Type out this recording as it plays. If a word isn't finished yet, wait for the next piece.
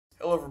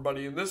Hello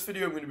everybody, in this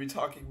video I'm going to be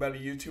talking about a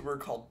YouTuber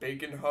called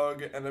Bacon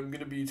Hug, and I'm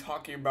going to be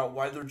talking about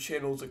why their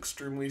channel is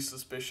extremely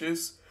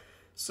suspicious.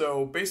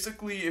 So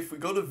basically, if we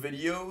go to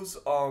videos,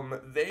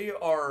 they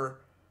are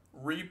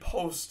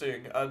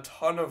reposting a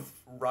ton of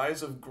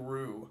Rise of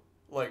Gru,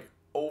 like,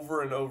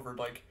 over and over,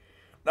 like,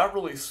 not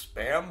really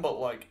spam, but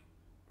like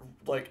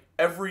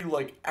every,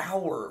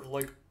 hour,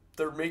 like,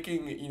 they're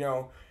making,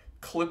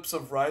 clips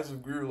of Rise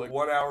of Gru, like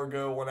 1 hour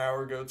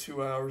ago,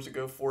 2 hours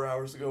ago, 4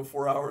 hours ago,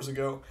 4 hours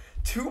ago.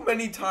 Too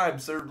many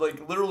times. They are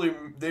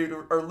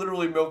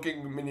literally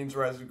milking Minions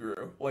Rise of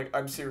Gru. Like,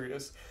 I'm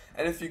serious.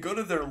 And if you go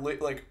to their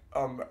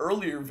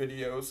earlier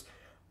videos,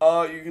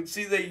 you can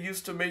see they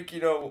used to make,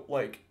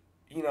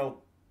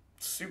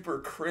 super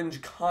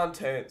cringe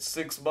content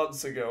 6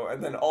 months ago,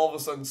 and then all of a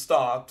sudden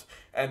stopped.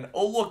 And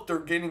oh look, they're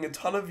getting a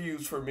ton of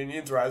views for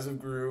Minions Rise of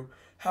Gru.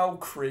 How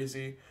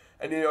crazy.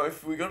 And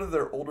if we go to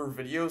their older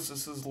videos,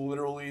 this is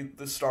literally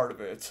the start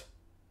of it.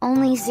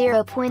 Only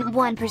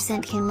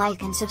 0.1% can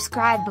like and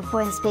subscribe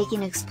before this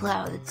bacon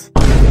explodes.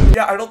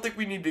 Yeah, I don't think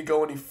we need to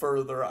go any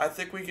further. I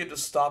think we can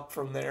just stop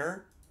from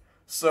there.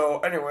 So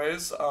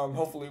anyways,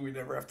 hopefully we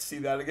never have to see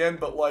that again.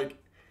 But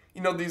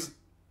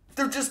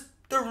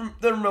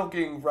they're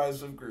milking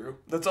Rise of Gru.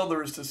 That's all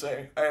there is to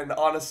say. And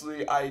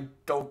honestly, I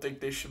don't think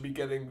they should be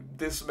getting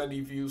this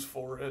many views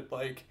for it.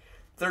 Like,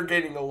 they're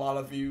getting a lot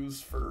of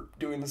views for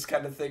doing this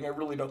kind of thing. I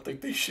really don't think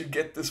they should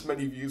get this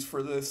many views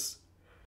for this.